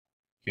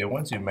Okay,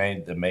 once you've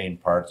made the main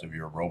parts of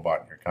your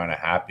robot and you're kind of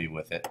happy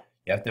with it,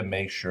 you have to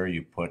make sure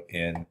you put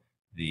in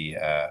the,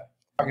 I'm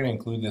not going to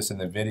include this in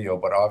the video,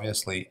 but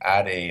obviously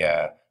add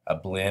a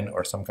blend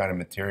or some kind of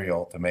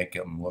material to make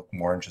it look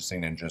more interesting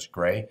than just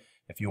gray.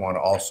 If you want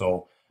to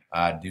also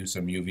do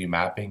some UV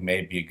mapping,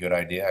 may be a good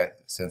idea,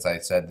 since I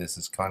said this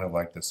is kind of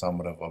like the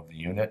summative of the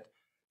unit,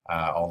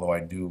 although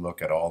I do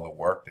look at all the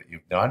work that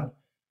you've done.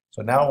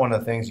 So now one of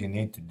the things you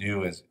need to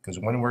do is, because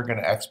when we're going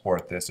to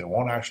export this, it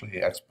won't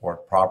actually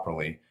export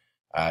properly.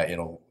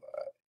 It'll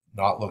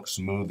not look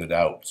smoothed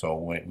out. So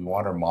we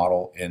want our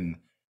model in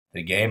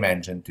the game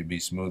engine to be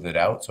smoothed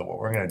out. So what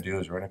we're going to do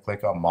is we're going to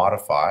click on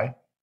Modify,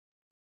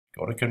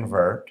 go to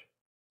Convert,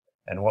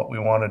 and what we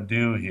want to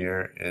do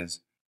here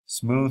is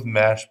Smooth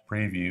Mesh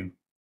Preview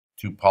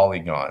to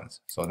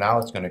Polygons. So now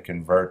it's going to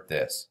convert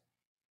this.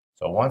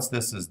 So once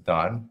this is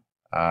done,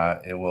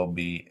 it will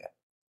be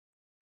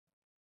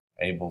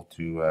able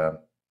to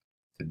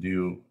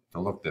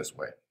look this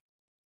way.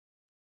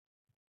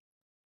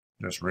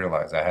 Just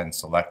realized I hadn't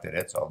selected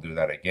it, so I'll do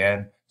that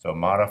again. So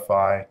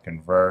modify,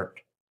 convert,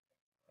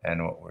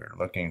 and what we're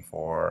looking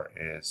for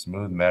is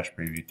smooth mesh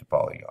preview to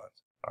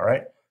polygons. All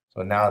right,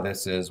 so now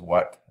this is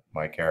what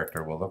my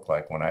character will look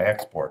like when I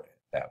export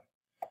them.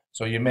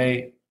 So you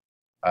may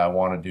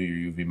want to do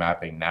your UV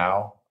mapping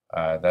now.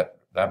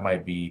 That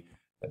might be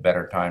the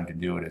better time to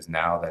do it is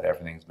now that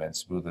everything's been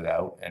smoothed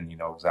out and you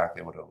know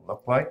exactly what it'll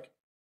look like.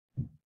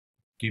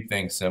 Keep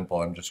things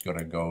simple. I'm just going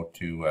to go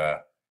to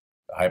the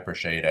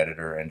Hypershade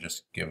editor and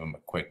just give them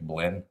a quick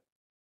blend.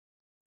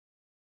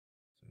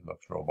 It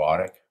looks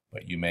robotic,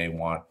 but you may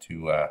want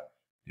to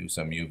do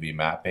some UV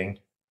mapping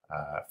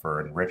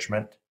for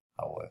enrichment.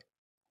 I'll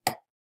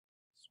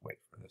just wait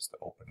for this to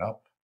open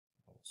up.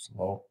 A little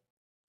slow.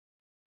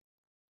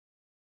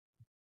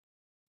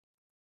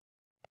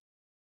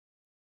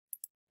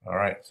 All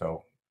right,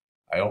 so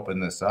I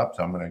opened this up,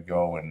 so I'm going to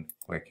go and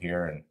click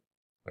here and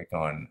click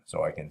on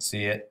so I can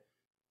see it.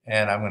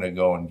 And I'm going to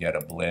go and get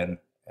a blend.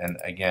 And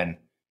again,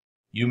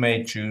 you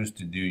may choose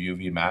to do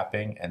UV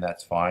mapping, and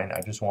that's fine.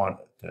 I just want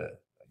to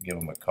give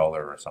them a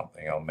color or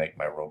something. I'll make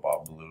my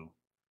robot blue.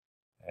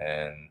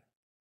 And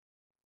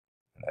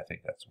I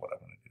think that's what I'm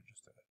going to do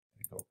just to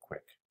go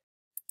quick.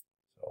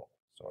 So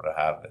sort of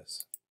have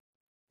this.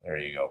 There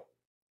you go.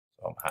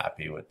 So I'm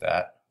happy with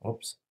that.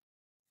 Oops.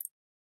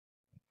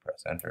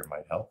 Press enter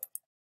might help.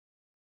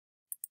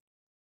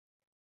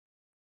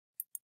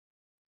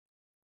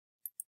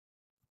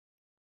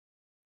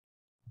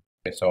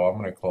 Okay, so I'm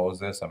going to close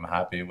this. I'm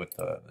happy with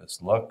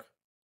this look.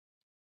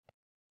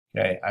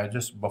 Okay,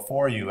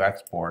 before you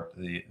export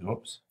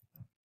whoops,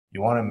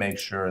 you want to make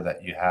sure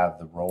that you have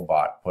the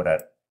robot put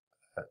at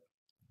let's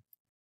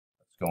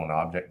go in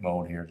object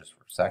mode here just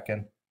for a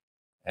second.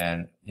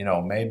 And, you know,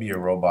 maybe your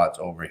robot's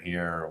over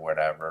here or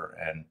whatever.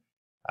 And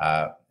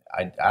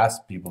I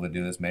asked people to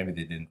do this. Maybe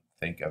they didn't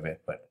think of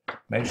it, but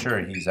make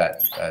sure he's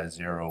at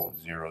 0,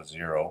 0,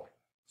 0.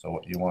 So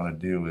what you want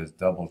to do is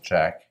double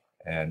check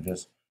and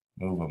just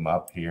move him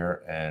up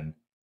here, and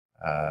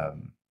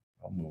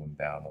I'll move him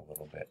down a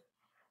little bit.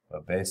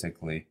 But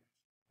basically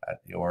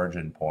at the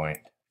origin point,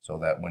 so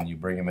that when you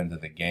bring him into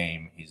the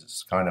game,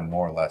 he's kind of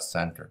more or less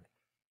centered.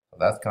 So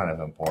that's kind of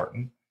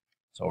important.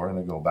 So we're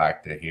going to go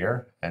back to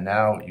here, and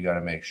now you got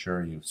to make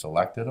sure you've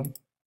selected them.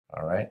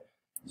 All right.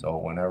 So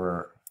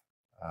whenever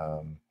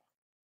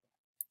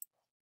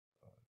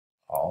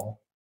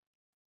all,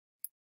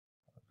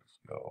 I'll just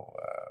go.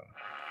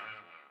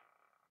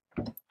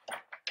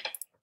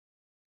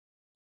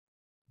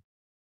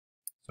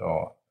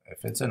 So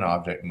if it's in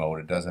object mode,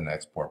 it doesn't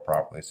export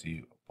properly. So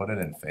you put it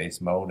in face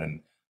mode,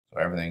 and so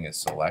everything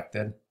is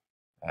selected,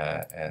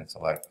 and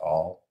select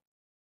all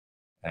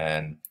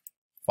and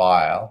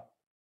file.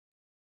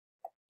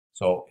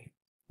 So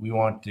we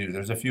want to,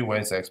 there's a few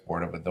ways to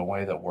export it, but the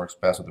way that works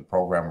best with the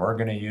program we're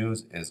going to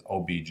use is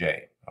OBJ.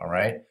 All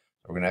right.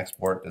 So we're going to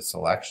export the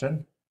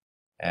selection,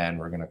 and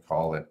we're going to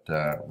call it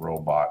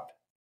robot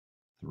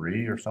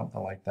 3 or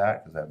something like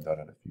that, because I've done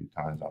it a few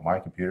times on my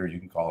computer. You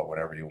can call it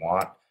whatever you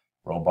want.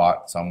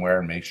 Robot somewhere,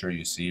 and make sure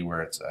you see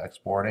where it's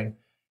exporting.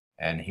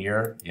 And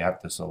here you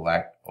have to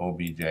select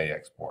OBJ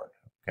export.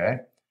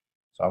 Okay.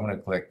 So I'm going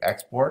to click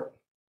export,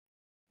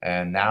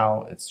 and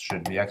now it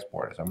should be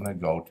exported. So I'm going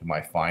to go to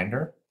my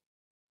Finder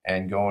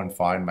and go and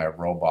find my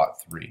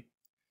robot 3.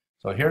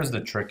 So here's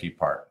the tricky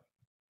part,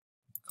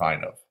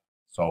 kind of.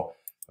 So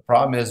the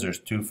problem is there's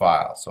 2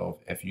 files. So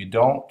if you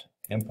don't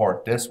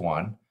import this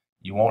one,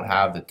 you won't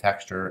have the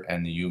texture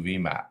and the UV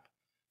map.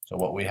 So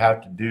what we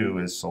have to do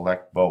is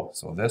select both.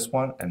 So this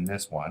one, and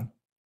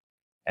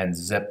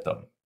zip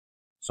them.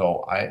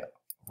 So I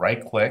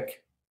right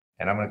click,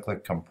 and I'm going to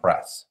click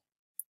compress.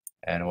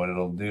 And what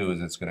it'll do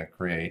is it's going to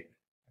create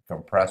a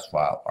compressed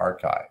file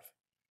archive.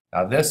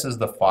 Now this is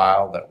the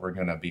file that we're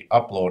going to be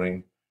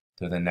uploading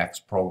to the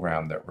next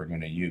program that we're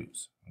going to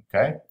use.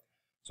 Okay.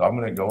 So I'm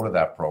going to go to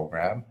that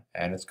program,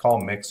 and it's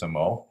called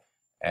Mixamo.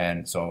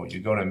 And so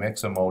you go to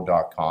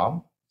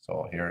mixamo.com.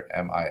 So here,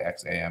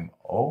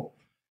 Mixamo.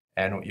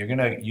 And you're going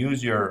to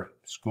use your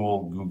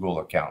school Google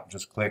account.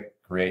 Just click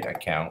Create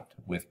Account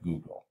with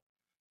Google.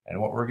 And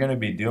what we're going to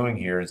be doing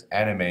here is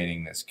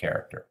animating this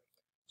character.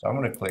 So I'm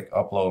going to click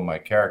Upload my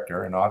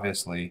character, and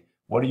obviously,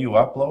 what do you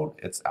upload?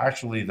 It's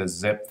actually the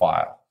zip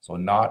file. So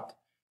not,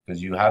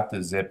 because you have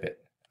to zip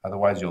it.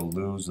 Otherwise, you'll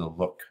lose the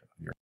look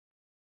of your.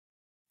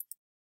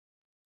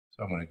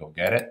 So I'm going to go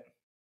get it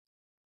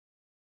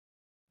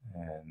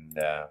and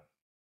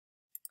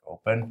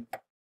open.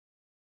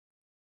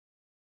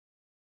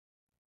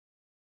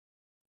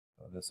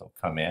 So this will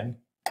come in,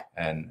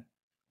 and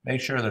make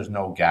sure there's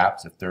no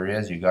gaps. If there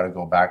is, you got to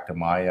go back to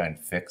Maya and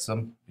fix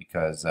them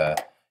because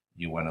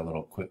you went a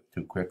little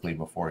too quickly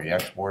before you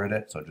exported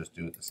it. So just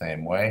do it the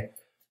same way.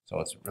 So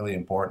it's really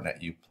important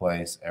that you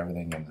place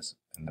everything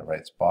in the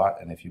right spot.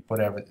 And if you put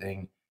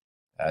everything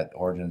at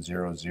origin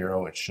 0,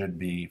 0, it should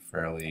be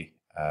fairly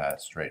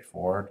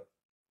straightforward.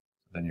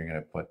 Then you're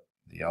going to put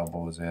the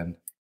elbows in,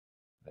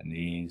 the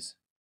knees.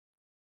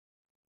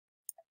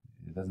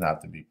 It doesn't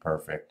have to be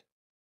perfect.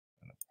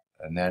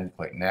 And then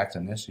click next,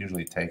 and this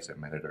usually takes a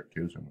minute or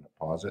two, so I'm going to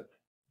pause it.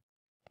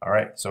 All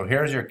right, so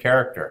here's your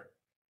character.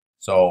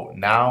 So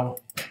now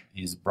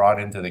he's brought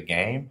into the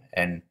game,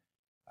 and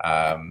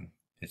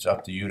it's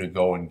up to you to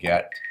go and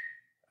get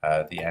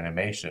the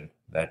animation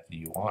that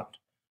you want.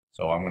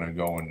 So I'm going to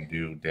go and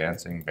do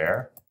dancing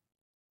bear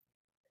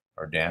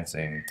or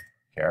dancing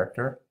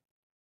character,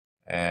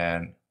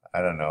 and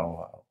I don't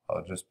know,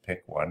 I'll just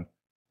pick one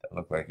that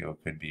looked like it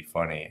could be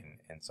funny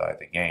inside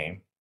the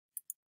game.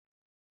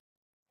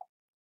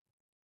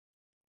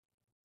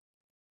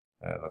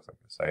 It looks like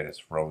the site is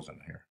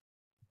frozen here.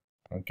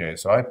 Okay,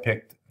 so I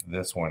picked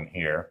this one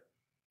here.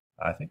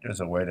 I think there's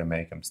a way to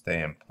make them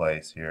stay in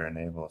place here.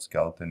 Enable a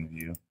skeleton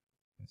view.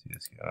 Let's see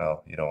this.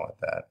 Oh, you don't want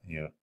that.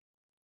 You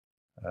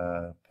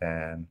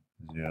pan,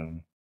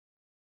 zoom,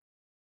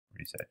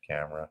 reset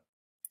camera,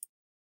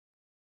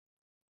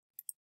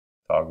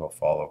 toggle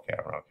follow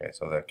camera. Okay,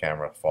 so the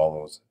camera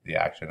follows the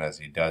action as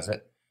he does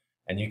it.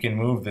 And you can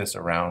move this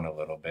around a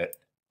little bit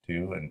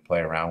too and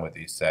play around with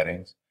these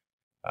settings.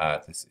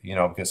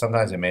 Because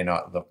sometimes it may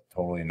not look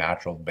totally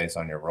natural based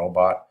on your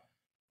robot,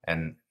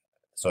 and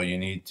so you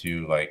need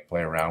to like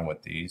play around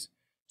with these.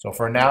 So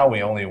for now,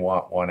 we only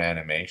want one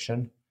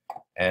animation,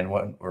 and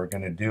what we're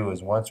going to do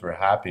is once we're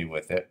happy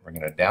with it, we're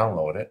going to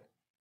download it,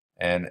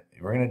 and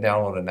we're going to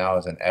download it now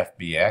as an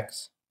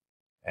FBX,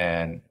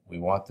 and we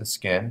want the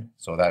skin,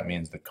 so that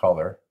means the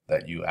color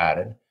that you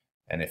added,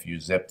 and if you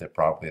zipped it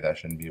properly, that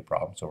shouldn't be a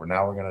problem. So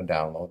now we're going to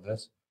download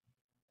this,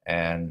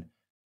 and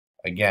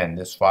again,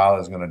 this file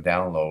is going to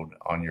download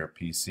on your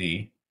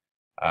PC.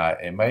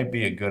 It might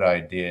be a good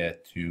idea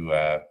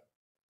to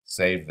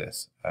save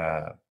this.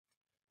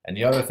 And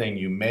the other thing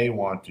you may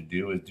want to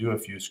do is do a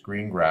few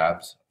screen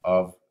grabs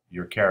of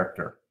your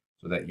character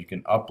so that you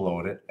can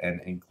upload it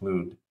and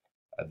include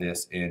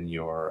this in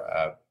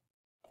your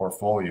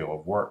portfolio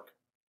of work.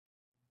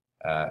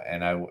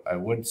 And I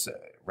would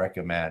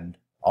recommend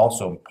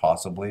also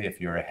possibly, if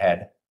you're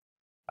ahead,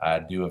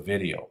 do a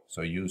video.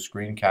 So use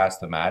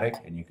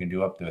Screencast-O-Matic, and you can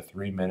do up to a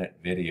 3-minute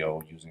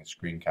video using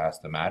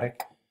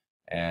Screencast-O-Matic,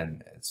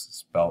 and it's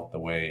spelt the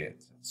way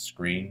it's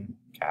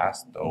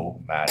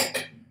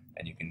Screencast-O-Matic,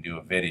 and you can do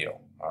a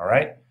video. All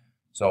right.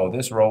 So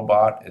this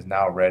robot is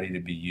now ready to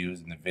be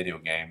used in the video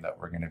game that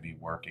we're going to be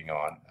working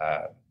on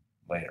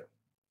later.